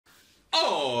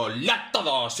Hola a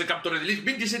todos, soy Capítulo de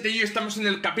 27 y hoy estamos en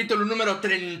el capítulo número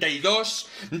 32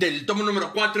 del tomo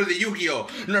número 4 de Yu-Gi-Oh!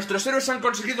 Nuestros héroes han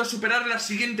conseguido superar la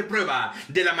siguiente prueba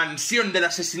de la mansión del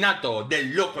asesinato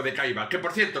del loco de Kaiba. Que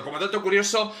por cierto, como dato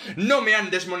curioso, no me han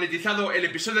desmonetizado el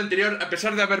episodio anterior a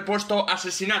pesar de haber puesto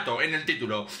asesinato en el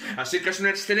título. Así que es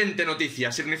una excelente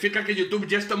noticia, significa que YouTube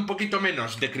ya está un poquito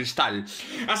menos de cristal.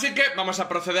 Así que vamos a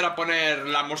proceder a poner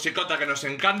la musicota que nos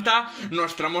encanta,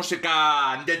 nuestra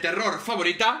música de terror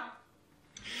favorita,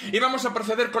 y vamos a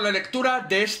proceder con la lectura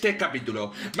de este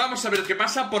capítulo. Vamos a ver qué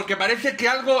pasa porque parece que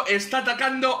algo está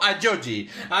atacando a Yoji.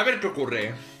 A ver qué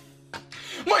ocurre.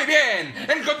 ¡Muy bien!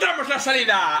 ¡Encontramos la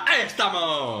salida! ¡Ahí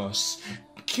estamos!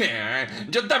 ¿Qué?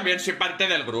 Yo también soy parte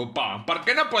del grupo. ¿Por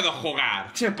qué no puedo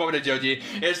jugar? Che, pobre Yoji.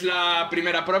 Es la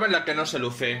primera prueba en la que no se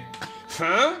luce.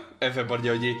 ¿Eh? F por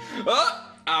Yoji. ¡Oh!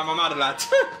 A mamarla.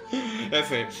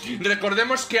 F.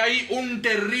 Recordemos que hay un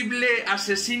terrible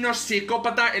asesino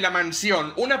psicópata en la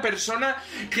mansión. Una persona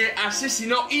que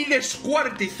asesinó y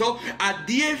descuartizó a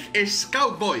 10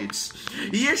 Scoutboys.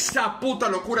 Y esa puta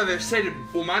locura de ser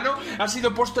humano ha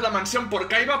sido puesto en la mansión por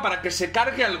Kaiba para que se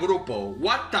cargue al grupo.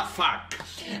 What the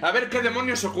fuck. A ver qué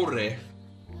demonios ocurre.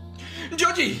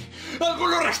 ¡Yoji! ¡Algo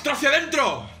lo arrastró hacia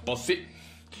adentro! Pues sí.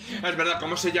 Es verdad,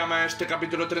 ¿cómo se llama este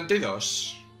capítulo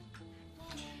 32?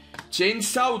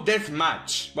 Chainsaw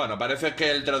Deathmatch. Bueno, parece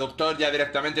que el traductor ya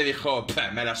directamente dijo: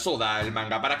 me la suda el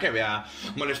manga, ¿para qué voy a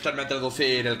molestarme a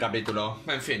traducir el capítulo?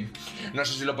 En fin, no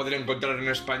sé si lo podría encontrar en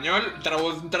español.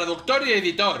 Traductor y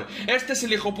editor. Este es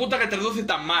el hijo puta que traduce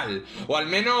tan mal. O al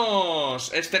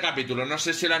menos este capítulo, no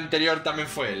sé si el anterior también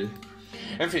fue él.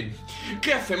 En fin,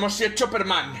 ¿qué hacemos si es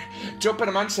Chopperman?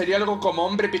 Chopperman sería algo como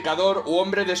hombre picador u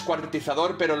hombre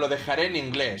descuartizador, pero lo dejaré en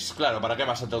inglés. Claro, ¿para qué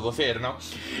vas a traducir, no?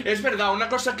 Es verdad, una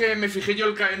cosa que me fijé yo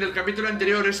en el capítulo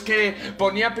anterior es que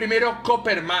ponía primero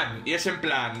Copperman, y es en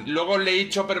plan, luego leí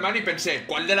Chopperman y pensé,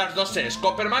 ¿cuál de las dos es?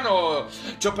 ¿Copperman o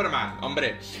Chopperman?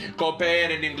 Hombre,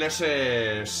 Copper en inglés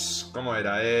es... ¿cómo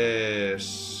era?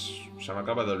 Se me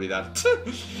acaba de olvidar.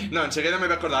 No, enseguida me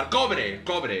voy a acordar.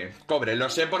 Cobre. Lo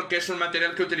sé porque es un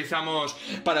material que utilizamos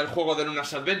para el juego de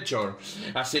Lunas Adventure.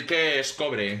 Así que es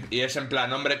cobre. Y es en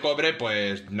plan, hombre cobre,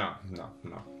 pues no.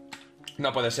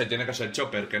 No puede ser, tiene que ser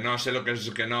Chopper, que no sé lo que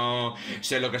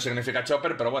significa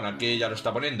Chopper, pero bueno, aquí ya lo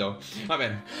está poniendo. A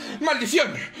ver.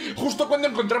 ¡Maldición! Justo cuando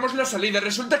encontramos la salida,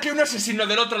 resulta que hay un asesino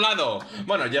del otro lado.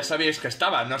 Bueno, ya sabíais que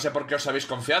estaba, no sé por qué os habéis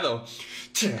confiado.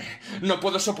 Che, no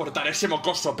puedo soportar ese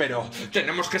mocoso, pero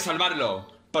tenemos que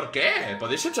salvarlo. ¿Por qué?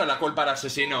 Podéis echar la culpa al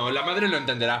asesino, la madre lo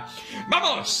entenderá.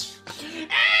 ¡Vamos!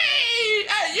 ¡Ey!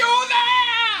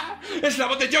 ¡Ayuda! ¡Es la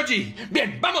voz de Yoji!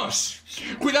 ¡Bien, vamos!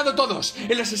 ¡Cuidado todos!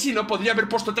 El asesino podría haber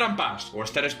puesto trampas o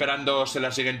estar esperándoos en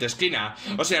la siguiente esquina.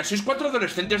 O sea, sois 4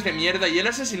 adolescentes de mierda y él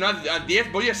asesinó a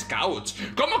 10 Boy Scouts.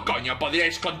 ¿Cómo coño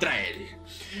podríais contra él?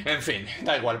 En fin,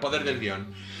 da igual, poder del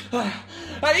guión.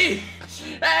 ¡Ahí!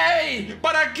 ¡Ey!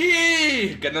 ¡Para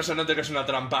aquí! Que no se note que es una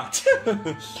trampa.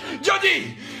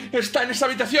 ¡Yoji! ¡Está en esa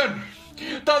habitación!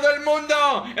 ¡Todo el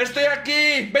mundo! ¡Estoy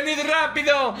aquí! ¡Venid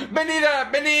rápido!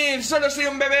 ¡Venid! ¡Solo soy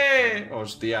un bebé!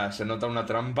 Hostia, se nota una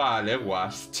trampa a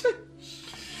leguas.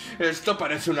 Esto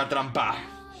parece una trampa.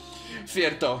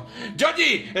 Cierto.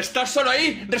 ¡Yoji! ¿Estás solo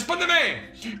ahí?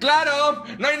 ¡Respóndeme! ¡Claro!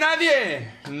 ¡No hay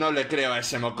nadie! No le creo a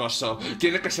ese mocoso.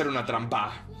 Tiene que ser una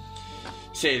trampa.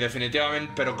 Sí,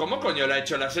 definitivamente. Pero ¿cómo coño lo ha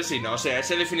hecho el asesino? O sea,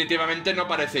 ese definitivamente no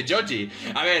parece Yoji.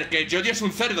 A ver, que Yoji es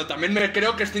un cerdo. También me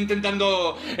creo que está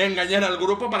intentando engañar al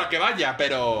grupo para que vaya,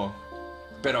 pero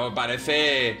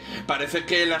parece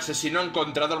que el asesino ha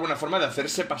encontrado alguna forma de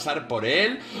hacerse pasar por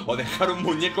él o dejar un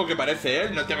muñeco que parece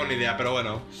él. No tengo ni idea, pero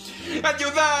bueno.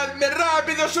 ¡Ayudadme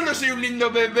rápido! ¡Solo soy un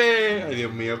lindo bebé! Ay,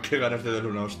 Dios mío, qué ganas de darle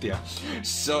una hostia.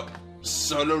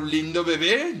 ¿Solo un lindo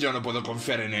bebé? Yo no puedo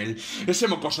confiar en él. Ese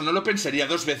mocoso no lo pensaría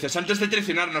 2 veces antes de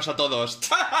traicionarnos a todos.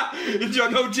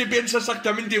 Yonouchi piensa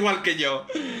exactamente igual que yo.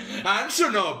 A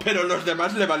Ansu no, pero los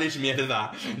demás le valéis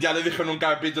mierda. Ya lo dije en un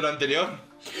capítulo anterior.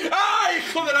 ¡Ah,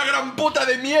 hijo de la gran puta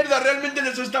de mierda! Realmente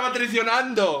les estaba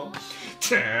traicionando.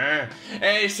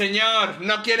 ¡Ey, señor!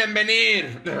 ¡No quieren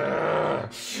venir!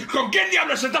 ¿Con quién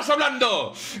diablos estás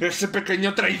hablando? ¿Ese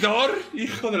pequeño traidor?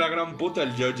 Hijo de la gran puta,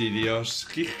 el Yoji, Dios.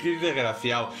 Qué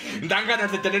desgraciado. Dan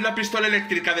ganas de tener la pistola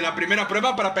eléctrica de la primera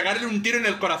prueba para pegarle un tiro en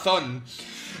el corazón.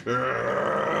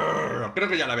 Creo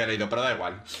que ya lo había leído, pero da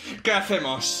igual. ¿Qué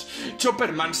hacemos?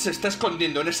 Chopperman se está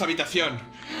escondiendo en esa habitación.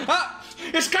 ¡Ah!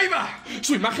 ¡Es Kaiba!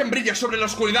 Su imagen brilla sobre la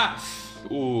oscuridad.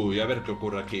 Uy, a ver qué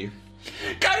ocurre aquí.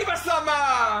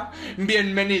 ¡Kaiba-sama!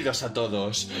 Bienvenidos a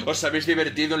todos. ¿Os habéis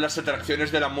divertido en las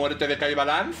atracciones de la muerte de Kaiba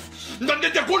Land? ¿Dónde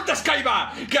te ocultas,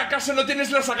 Kaiba? ¿Que acaso no tienes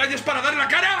las agallas para dar la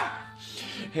cara?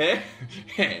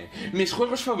 Mis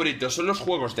juegos favoritos son los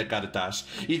juegos de cartas,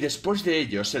 y después de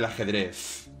ellos el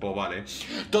ajedrez. Pues vale.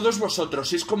 Todos vosotros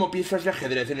sois como piezas de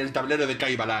ajedrez en el tablero de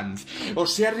Kaiba.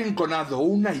 Os he arrinconado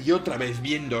una y otra vez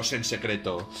viéndoos en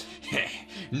secreto.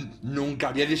 Nunca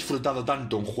había disfrutado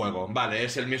tanto un juego. Vale,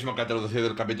 es el mismo que ha traducido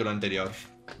el capítulo anterior.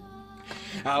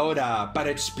 Ahora, para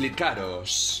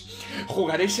explicaros...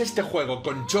 Jugaréis este juego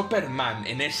con Chopperman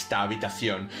en esta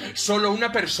habitación. Solo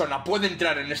una persona puede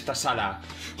entrar en esta sala.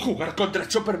 ¿Jugar contra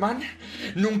Chopperman?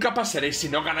 Nunca pasaréis si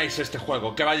no ganáis este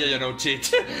juego. Que vaya Yonouchi.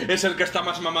 Es el que está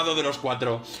más mamado de los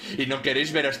cuatro. Y no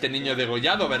queréis ver a este niño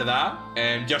degollado, ¿verdad?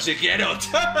 Yo sí quiero.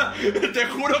 Te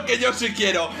juro que yo sí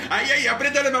quiero. Ahí,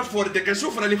 apriétale más fuerte, que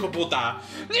sufra el hijo puta.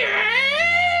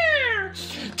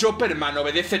 Chopperman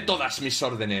obedece todas mis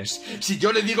órdenes. Si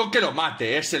yo le digo que lo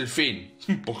mate, es el fin.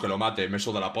 Pues que lo mate, me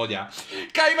suda la polla.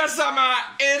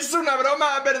 Kaiba-sama, es una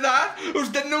broma, ¿verdad?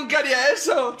 Usted nunca haría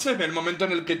eso. El momento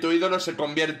en el que tu ídolo se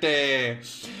convierte...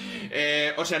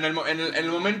 o sea, en el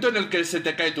momento en el que se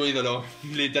te cae tu ídolo.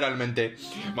 Literalmente.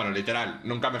 Bueno, literal,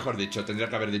 nunca mejor dicho. Tendría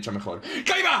que haber dicho mejor.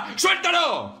 ¡Kaiba!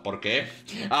 ¡Suéltalo! ¿Por qué?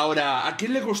 Ahora, ¿a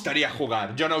quién le gustaría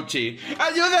jugar? Yonouchi.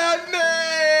 ¡Ayúdame!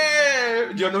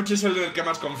 Yonouchi es el del que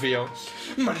más confío.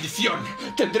 ¡Maldición!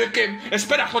 Tendré que...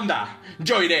 Espera, Honda.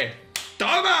 Yo iré.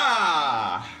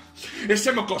 ¡Toma!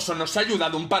 Ese mocoso nos ha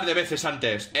ayudado un par de veces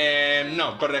antes.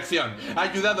 No, corrección. Ha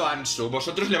ayudado a Ansu.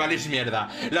 Vosotros le valéis mierda.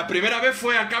 La primera vez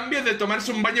fue a cambio de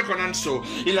tomarse un baño con Ansu.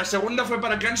 Y la segunda fue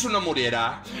para que Ansu no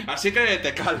muriera. Así que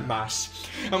te calmas.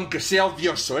 Aunque sea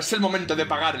odioso, es el momento de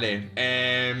pagarle.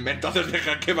 Entonces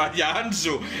deja que vaya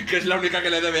Ansu, que es la única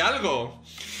que le debe algo.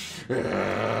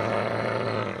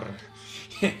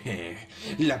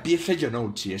 La pieza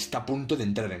Yonouchi está a punto de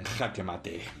entrar en jaque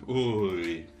mate.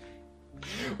 Uy.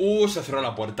 Se cerró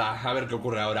la puerta. A ver qué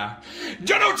ocurre ahora.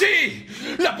 ¡Yonouchi!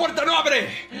 ¡La puerta no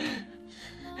abre!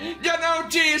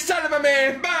 ¡Yonouchi,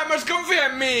 sálvame! ¡Vamos, confía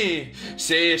en mí!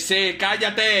 Sí,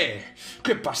 cállate.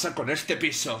 ¿Qué pasa con este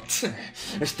piso?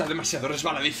 Está demasiado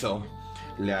resbaladizo.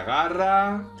 Le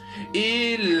agarra...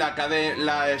 Y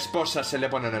la esposa se le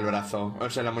pone en el brazo. O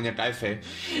sea, la muñeca F.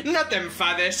 No te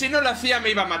enfades, si no lo hacía me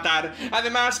iba a matar.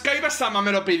 Además, Kaiba-sama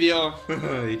me lo pidió.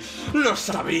 Lo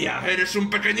sabía, eres un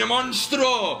pequeño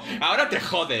monstruo. Ahora te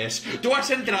jodes. Tú has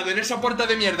entrado en esa puerta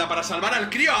de mierda para salvar al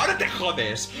crío, ahora te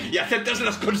jodes. Y aceptas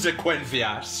las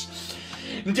consecuencias.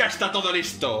 Ya está todo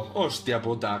listo. Hostia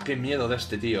puta, qué miedo de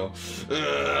este tío.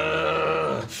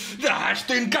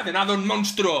 Estoy encadenado, un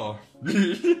monstruo.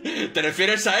 ¿Te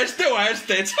refieres a este o a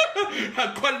este?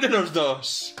 ¿A cuál de los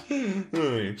dos?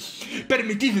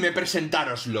 Permitidme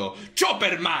presentároslo.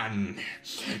 Chopperman.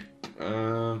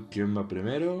 ¿Quién va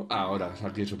primero? Ahora,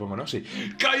 aquí supongo, ¿no? Sí.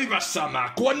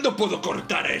 Kaiba-sama, ¿cuándo puedo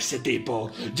cortar a ese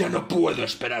tipo? Ya no puedo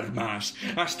esperar más.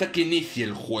 Hasta que inicie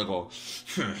el juego.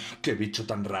 Qué bicho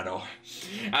tan raro.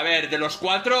 A ver, de los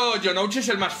cuatro, Yonouchi es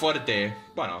el más fuerte.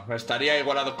 Bueno, estaría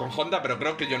igualado con Honda, pero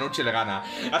creo que Yonouchi le gana.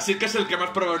 Así que es el que más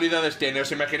probabilidades tiene.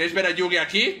 ¿Os imagináis ver a Yugi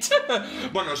aquí?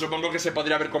 Bueno, supongo que se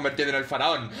podría haber convertido en el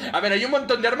faraón. A ver, hay un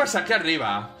montón de armas aquí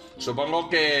arriba. Supongo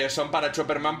que son para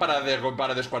Chopperman para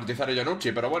descuartizar a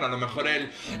Yonouchi, pero bueno, a lo mejor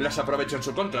él las aprovecha en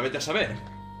su contra, vete a saber.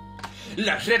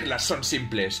 Las reglas son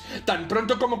simples. Tan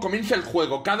pronto como comience el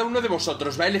juego, cada uno de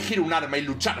vosotros va a elegir un arma y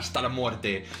luchar hasta la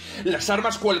muerte. Las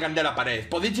armas cuelgan de la pared.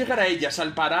 Podéis llegar a ellas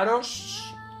al pararos...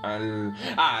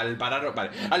 Al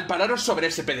pararos sobre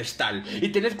ese pedestal. Y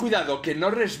tened cuidado que no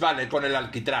resbale con el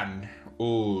alquitrán.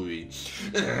 Uy.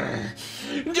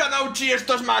 Yonouchi,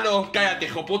 esto es malo. Cállate,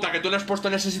 hijo puta, que tú le has puesto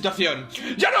en esa situación.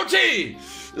 ¡Yonouchi!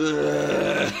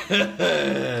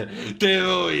 Te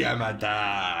voy a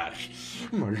matar.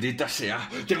 Maldita sea,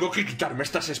 tengo que quitarme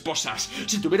estas esposas.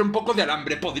 Si tuviera un poco de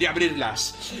alambre podría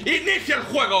abrirlas. ¡Inicia el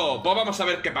juego! Pues vamos a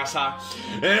ver qué pasa.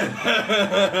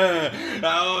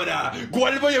 Ahora,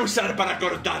 ¿cuál voy a usar para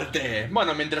cortarte?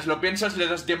 Bueno, mientras lo piensas le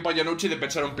das tiempo a Yonouchi de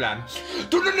pensar un plan.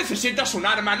 ¡Tú no necesitas un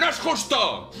arma! ¡No es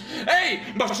justo!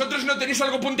 ¡Ey! ¿Vosotros no tenéis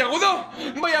algo puntiagudo?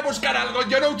 Voy a buscar algo,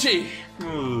 Yonouchi.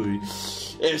 Uy...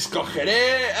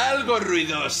 Escogeré algo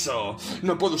ruidoso.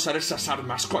 No puedo usar esas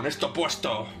armas con esto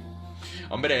puesto.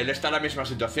 Hombre, él está en la misma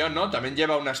situación, ¿no? También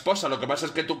lleva una esposa. Lo que pasa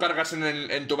es que tú cargas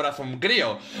en tu brazo un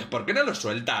crío. ¿Por qué no lo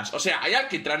sueltas? O sea, hay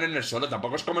alquitrán en el suelo.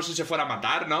 Tampoco es como si se fuera a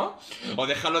matar, ¿no? O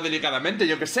déjalo delicadamente,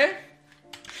 yo qué sé.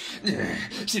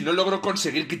 Si no logro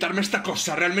conseguir quitarme esta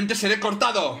cosa, realmente seré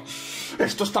cortado.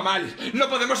 Esto está mal. ¡No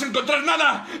podemos encontrar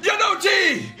nada!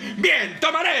 ¡Yonouchi! ¡Bien!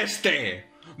 ¡Tomaré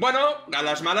este! Bueno, a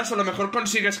las malas a lo mejor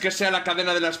consigues que sea la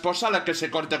cadena de la esposa la que se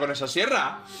corte con esa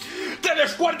sierra. ¡Te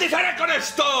descuartizaré con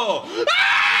esto!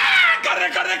 ¡Ah!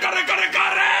 ¡Corre, corre, corre, corre,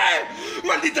 corre!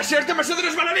 ¡Maldita sea, es demasiado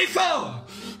resbaladizo!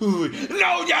 Uy,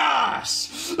 ¡no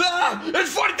huyas! ¡Ah!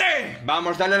 ¡Es fuerte!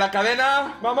 Vamos, dale la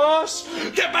cadena. ¡Vamos!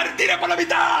 ¡Te partiré por la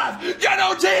mitad!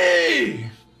 ¡Yanouchi!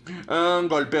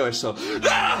 Golpeo eso.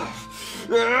 ¡Ah!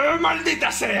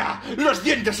 ¡Maldita sea! ¡Los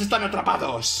dientes están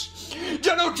atrapados!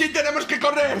 ¡Yanouchi, tenemos que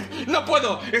correr! ¡No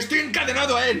puedo! ¡Estoy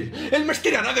encadenado a él! ¡Él me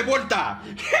estirará de vuelta!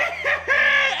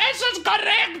 ¡Eso es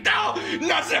correcto!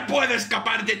 ¡No se puede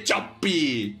escapar de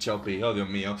Choppy! Choppy, oh Dios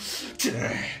mío.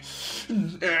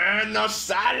 ¡No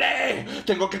sale!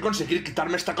 Tengo que conseguir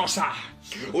quitarme esta cosa.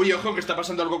 Uy, ojo, que está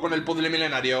pasando algo con el puzzle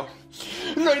milenario.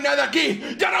 ¡No hay nada aquí!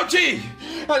 ¡Yanouchi!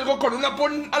 ¡Algo con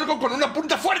una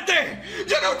punta fuerte!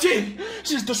 ¡Yanouchi!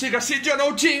 Si esto sigue así,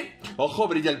 Yanouchi. Ojo,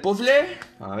 brilla el puzzle.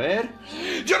 A ver.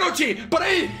 ¡Yanouchi! ¡Por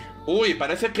ahí! Uy,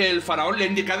 parece que el faraón le ha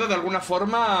indicado de alguna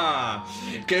forma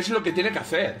qué es lo que tiene que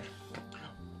hacer.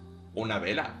 Una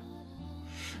vela.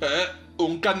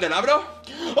 ¿Un candelabro?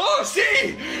 ¡Oh,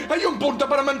 sí! Hay un punto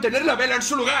para mantener la vela en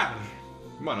su lugar.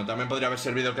 Bueno, también podría haber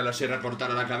servido que la sierra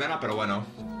cortara la cadena, pero bueno.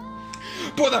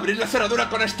 ¡Puedo abrir la cerradura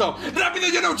con esto! ¡Rápido,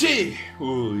 Yanouchi!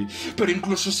 Uy, pero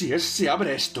incluso si se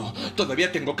abre esto,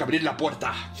 todavía tengo que abrir la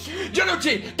puerta.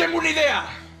 ¡Yanouchi, tengo una idea!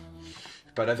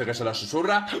 Parece que se la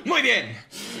susurra. ¡Muy bien!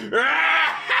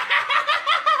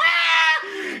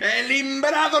 ¡He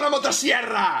liberado la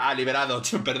motosierra! ¡Ha liberado!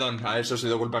 Perdón, eso ha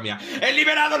sido culpa mía. ¡He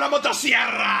liberado la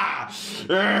motosierra!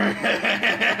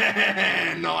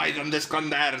 ¡No hay donde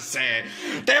esconderse!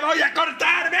 ¡Te voy a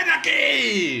cortar! ¡Ven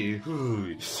aquí!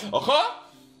 Uy. ¡Ojo!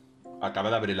 ¿Acaba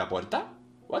de abrir la puerta?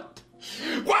 ¿What?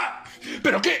 ¿What?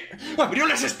 ¿Pero qué? ¡Abrió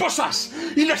las esposas!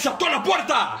 ¡Y les saltó a la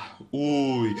puerta!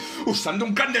 ¡Uy! ¿Usando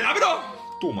un candelabro?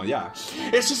 Toma ya.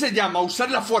 Eso se llama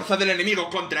usar la fuerza del enemigo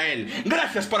contra él.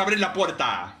 ¡Gracias por abrir la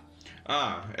puerta!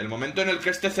 Ah, el momento en el que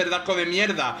este cerdaco de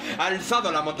mierda ha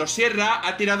alzado la motosierra,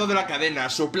 ha tirado de la cadena.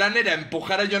 Su plan era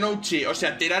empujar a Yanouchi, o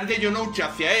sea, tirar de Yanouchi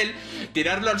hacia él,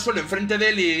 tirarlo al suelo enfrente de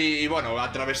él y bueno,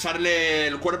 atravesarle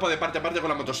el cuerpo de parte a parte con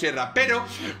la motosierra. Pero,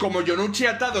 como Yanouchi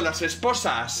ha atado las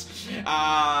esposas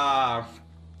a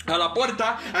la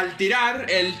puerta, al tirar,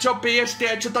 el Choppy este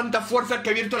ha hecho tanta fuerza que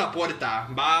ha abierto la puerta.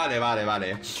 Vale.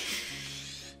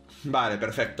 Vale,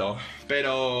 perfecto.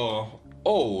 Pero...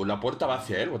 oh, la puerta va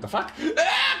hacia él, what the fuck.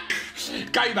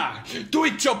 Kaiba, tú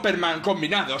y Chopperman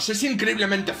combinados es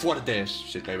increíblemente fuertes.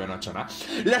 Sí, Kaiba no ha hecho nada.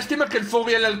 Lástima que el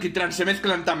fuego y el alquitrán se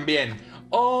mezclan tan bien.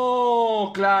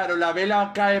 Oh, claro, la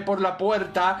vela cae por la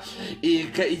puerta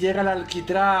y llega el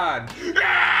alquitrán.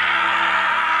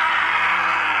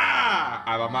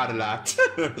 A mamarla.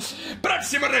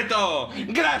 ¡Próximo reto!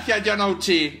 ¡Gracias,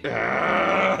 Yanouchi!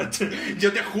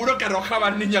 Yo te juro que arrojaba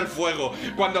al niño al fuego.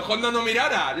 Cuando Hondo no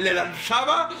mirara, le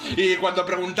lanzaba. Y cuando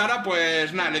preguntara,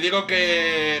 pues nada, le digo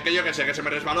que yo qué sé, que se me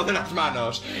resbaló de las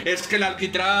manos. Es que el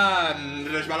alquitrán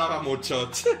resbalaba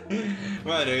mucho.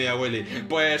 Madre mía, Willy.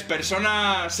 Pues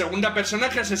segunda persona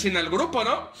que asesina el grupo,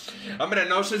 ¿no? Hombre,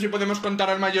 no sé si podemos contar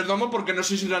al mayordomo porque no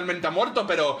sé si realmente ha muerto,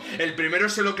 pero el primero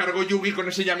se lo cargó Yugi con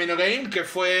ese Yamino Game, que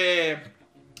fue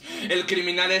el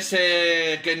criminal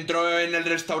ese que entró en el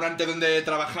restaurante donde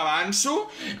trabajaba Ansu,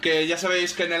 que ya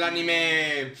sabéis que en el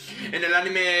anime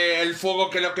el fuego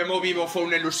que lo quemó vivo fue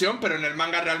una ilusión, pero en el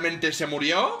manga realmente se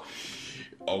murió.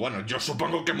 O bueno, yo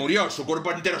supongo que murió, su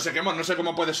cuerpo entero se quemó, no sé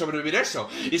cómo puede sobrevivir eso.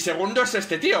 Y segundo es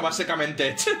este tío,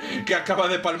 básicamente, que acaba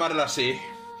de palmarla así.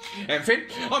 En fin,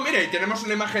 oh mire, tenemos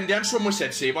una imagen de Ansu muy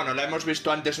sexy. Bueno, la hemos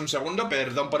visto antes un segundo,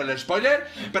 perdón por el spoiler,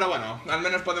 pero bueno, al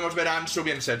menos podemos ver a Ansu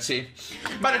bien sexy.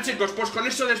 Vale chicos, pues con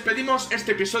eso despedimos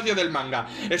este episodio del manga.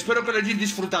 Espero que lo hayáis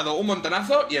disfrutado un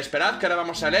montonazo y esperad que ahora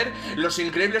vamos a leer los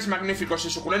increíbles, magníficos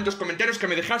y suculentos comentarios que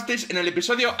me dejasteis en el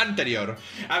episodio anterior.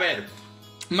 A ver...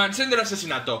 mansión del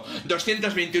asesinato,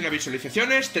 221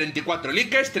 visualizaciones, 34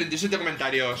 likes, 37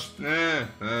 comentarios.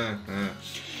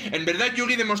 En verdad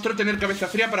Yugi demostró tener cabeza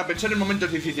fría para pensar en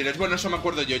momentos difíciles. Bueno, eso me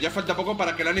acuerdo yo, ya falta poco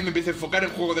para que el anime empiece a enfocar en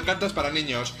juego de cartas para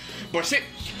niños. Pues sí.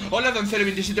 Hola Don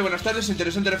 027, buenas tardes,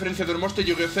 interesante referencia de Urmoste,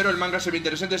 Yu-Gi-Oh! 0, el manga se ve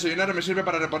interesante, desayunar me sirve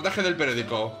para reportaje del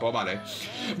periódico. Pues vale.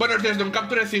 Buenos días, Don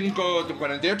Capture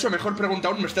 548, mejor pregunta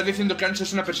aún, ¿me estás diciendo que Ansu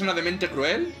es una persona de mente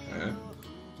cruel?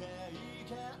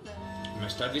 ¿Me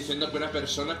estás diciendo que una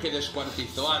persona que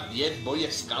descuartizó a 10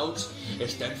 Boy Scouts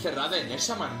está encerrada en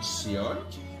esa mansión?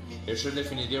 Eso es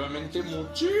definitivamente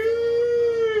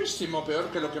muchísimo peor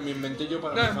que lo que me inventé yo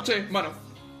para... sí, bueno.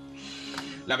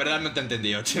 La verdad no te he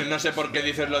entendido. No sé por qué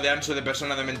dices lo de Ansu de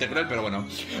persona de mente cruel, pero bueno.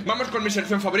 Vamos con mi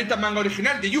sección favorita, manga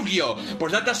original de Yu-Gi-Oh!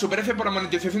 Pues data Super F por la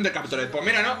monetización de Capítulo. Pues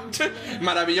mira, ¿no?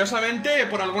 Maravillosamente,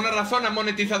 por alguna razón han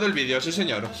monetizado el vídeo, sí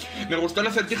señor. Me gustó el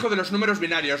acertijo de los números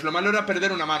binarios. Lo malo era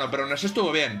perder una mano, pero aún así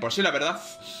estuvo bien. Pues sí, la verdad.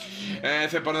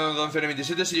 F por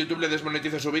 1127, si YouTube le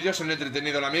desmonetiza su vídeo, se han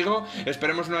entretenido el amigo.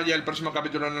 Esperemos no haya el próximo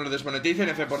capítulo no lo desmoneticen.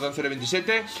 F por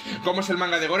 1127. ¿Cómo es el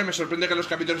manga de Gore? Me sorprende que los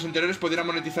capítulos anteriores pudieran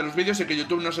monetizar los vídeos y que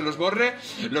YouTube no se los borre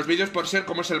los vídeos por ser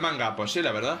como es el manga. Pues sí,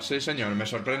 la verdad, sí señor, me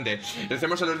sorprende.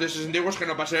 Decimos a los dioses antiguos que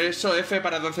no pase eso. F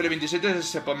para 1127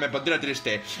 me pondría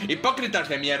triste. Hipócritas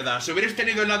de mierda. Si hubierais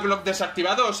tenido el adblock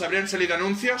desactivado, os habrían salido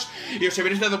anuncios y os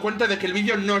habréis dado cuenta de que el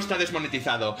vídeo no está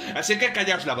desmonetizado. Así que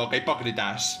callaos la boca,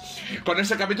 hipócritas. Con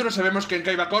este capítulo sabemos que en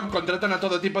Kaiba Corp contratan a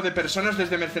todo tipo de personas,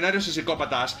 desde mercenarios y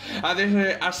psicópatas.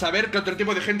 A saber qué otro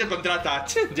tipo de gente contrata.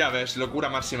 Ya ves, locura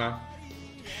máxima.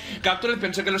 Capture,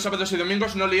 pensé que los sábados y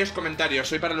domingos no leías comentarios.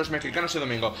 Soy para los mexicanos y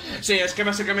domingo. Sí, es que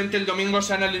básicamente el domingo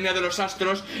se han alineado los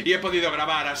astros y he podido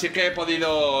grabar, así que he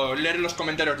podido leer los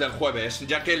comentarios del jueves,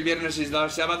 ya que el viernes y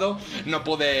el sábado no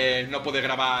pude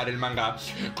grabar el manga.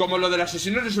 Como lo del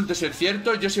asesino resulta ser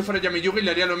cierto, yo si fuera Yamiyugi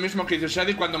le haría lo mismo que hizo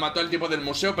Shadi cuando mató al tipo del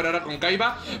museo, pero ahora con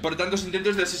Kaiba por tantos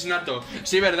intentos de asesinato.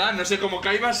 Sí, ¿verdad? No sé cómo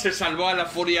Kaiba se salvó a la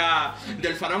furia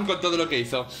del faraón con todo lo que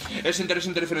hizo. Es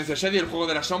interesante referencia a Shadi, el juego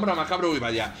de la sombra, macabra, uy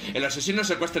vaya. El asesino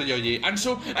secuestra a Yoji.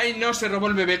 Ansu, ay no, se robó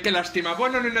el bebé, qué lástima.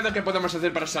 Bueno, no hay nada que podamos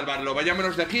hacer para salvarlo.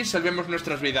 Vayámonos de aquí y salvemos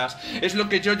nuestras vidas. Es lo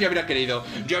que Yoji habría querido.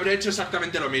 Yo habría hecho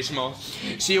exactamente lo mismo.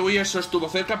 Sí, uy, eso estuvo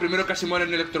cerca. Primero casi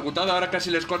mueren electrocutado, ahora casi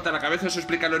les corta la cabeza. Eso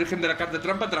explica el origen de la carta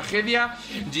trampa, tragedia,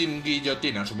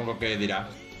 guillotina, supongo que dirá.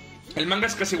 El manga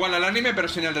es casi igual al anime, pero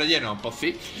sin el relleno. Pues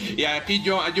sí. Y aquí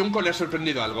a Junko le ha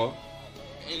sorprendido algo.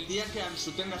 El día que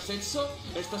Ansu tenga sexo,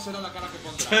 esta será la cara que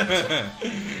pondrá.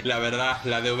 La verdad,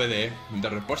 la DVD. ¿De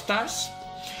respuestas?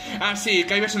 Ah, sí,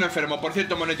 Kaiba es un enfermo. Por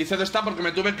cierto, monetizado está porque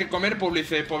me tuve que comer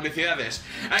publicidades.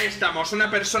 Ahí estamos,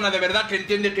 una persona de verdad que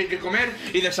entiende que hay que comer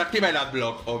y desactiva el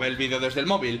adblock. O ve el vídeo desde el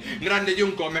móvil. Grande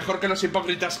Junko, mejor que los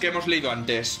hipócritas que hemos leído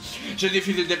antes. Si es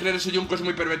difícil de creer, ese Junko es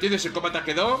muy pervertido y psicópata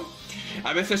quedó.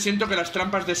 A veces siento que las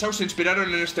trampas de Sao se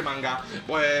inspiraron en este manga.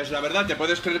 Pues la verdad, ¿te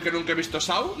puedes creer que nunca he visto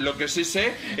Sao? Lo que sí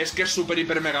sé es que es super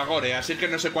hiper mega gore, así que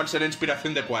no sé cuál será la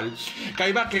inspiración de cuál.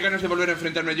 Kaiba, qué ganas de volver a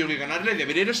enfrentarme a Yugi y ganarle.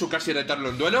 ¿Debería ir a su casa y retarlo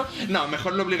en duelo? No,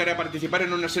 mejor lo obligaré a participar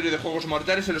en una serie de juegos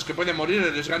mortales en los que puede morir,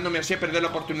 arriesgándome así a perder la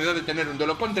oportunidad de tener un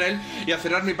duelo contra él y a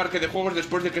cerrar mi parque de juegos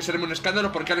después de que serme un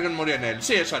escándalo porque alguien murió en él.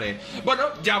 Sí, eso haré. Bueno,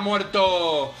 ya ha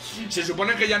muerto... Se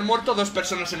supone que ya han muerto 2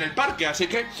 personas en el parque, así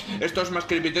que esto es más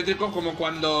que hipotético como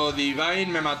cuando Divine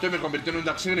me mató y me convirtió en un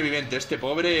Darkseid viviente. Este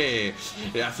pobre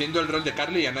haciendo el rol de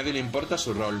Carly y a nadie le importa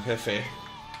su rol, jefe.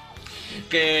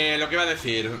 Que lo que iba a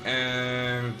decir...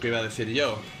 ¿Qué iba a decir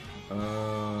yo?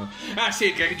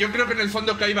 Sí, que yo creo que en el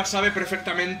fondo Kaiba sabe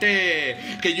perfectamente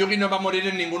que Yugi no va a morir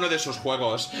en ninguno de sus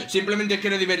juegos. Simplemente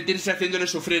quiere divertirse haciéndole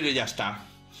sufrir y ya está.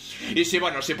 Y si,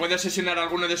 bueno, si puede asesinar a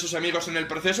alguno de sus amigos en el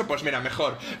proceso, pues mira,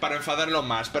 mejor, para enfadarlo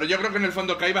más. Pero yo creo que en el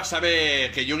fondo Kaiba sabe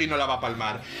que Yugi no la va a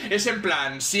palmar. Es en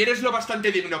plan, si eres lo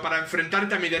bastante digno para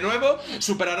enfrentarte a mí de nuevo,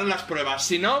 superarás las pruebas.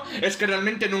 Si no, es que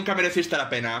realmente nunca mereciste la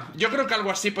pena. Yo creo que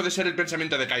algo así puede ser el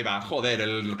pensamiento de Kaiba. Joder,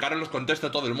 el cara los contesta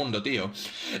a todo el mundo, tío.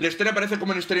 La historia parece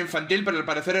como una historia infantil, pero al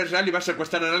parecer es real y va a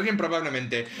secuestrar a alguien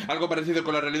probablemente. Algo parecido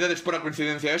con la realidad, es pura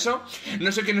coincidencia eso.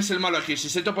 No sé quién es el malo aquí, si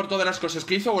Seto por todas las cosas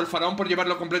que hizo o el faraón por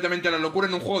llevarlo completamente a la locura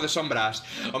en un juego de sombras.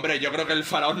 Hombre, yo creo que el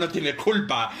faraón no tiene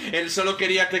culpa. Él solo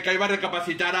quería que Kaiba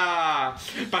recapacitara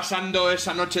pasando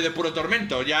esa noche de puro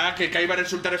tormento, ya que Kaiba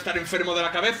resultara estar enfermo de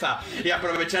la cabeza y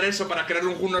aprovechar eso para crear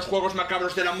unos juegos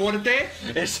macabros de la muerte,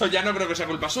 eso ya no creo que sea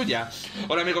culpa suya.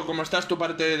 Hola amigo, ¿cómo estás? Tu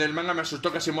parte del manga me asustó,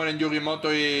 casi mueren Yugi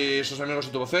Moto y sus amigos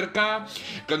estuvo cerca.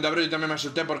 Con Dabro yo también me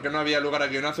asusté porque no había lugar a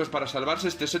guionazos para salvarse.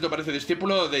 Este Seto parece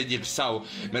discípulo de Jigsaw.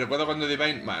 Me recuerdo cuando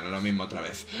Divine... Bueno, lo mismo otra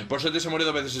vez. Por suerte se murió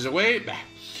 2 veces ese güey.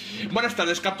 Buenas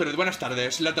tardes, Captured, buenas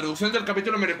tardes. La traducción del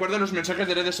capítulo me recuerda a los mensajes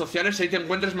de redes sociales. Ahí te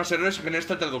encuentras más errores que en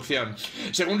esta traducción.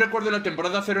 Según recuerdo, en la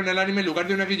temporada 0 en el anime, en lugar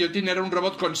de una guillotina era un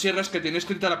robot con sierras que tenía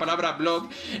escrita la palabra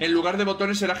Blood. En lugar de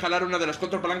botones era jalar una de las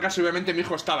 4 palancas y obviamente mi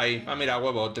hijo estaba ahí. Ah, mira,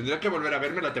 huevo, tendré que volver a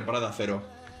verme la temporada 0.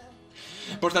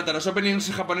 Postdata, los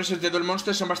openings japoneses de Duel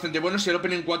Monsters son bastante buenos y el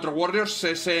opening 4 Warriors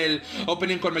es el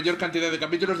opening con mayor cantidad de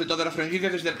capítulos de toda la franquicia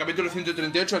desde el capítulo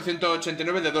 138 al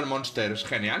 189 de Duel Monsters.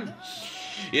 Genial.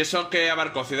 ¿Y eso qué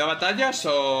abarcó? ¿Ciudad Batallas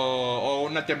o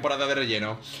una temporada de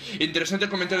relleno? Interesante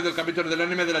comentario del capítulo del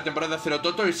anime de la temporada 0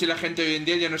 Toto y si la gente hoy en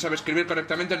día ya no sabe escribir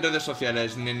correctamente en redes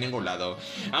sociales, ni en ningún lado.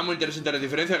 Muy interesante la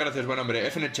diferencia, gracias, buen hombre.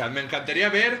 F en el chat, me encantaría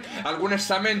ver algún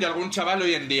examen de algún chaval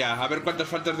hoy en día, a ver cuántas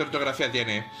faltas de ortografía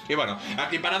tiene. Y bueno,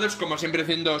 aquí Parados, como siempre,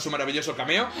 haciendo su maravilloso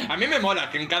cameo. A mí me mola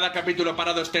que en cada capítulo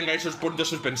Parados tenga esos puntos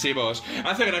suspensivos.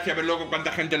 Hace gracia ver luego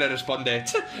cuánta gente le responde.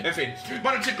 En fin,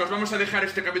 bueno chicos, vamos a dejar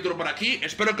este capítulo por aquí.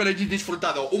 Espero que lo hayáis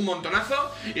disfrutado un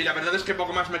montonazo y la verdad es que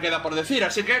poco más me queda por decir,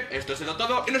 así que esto ha sido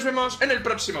todo y nos vemos en el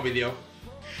próximo vídeo.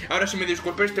 Ahora, si me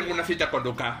disculpéis, tengo una cita con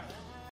Luca.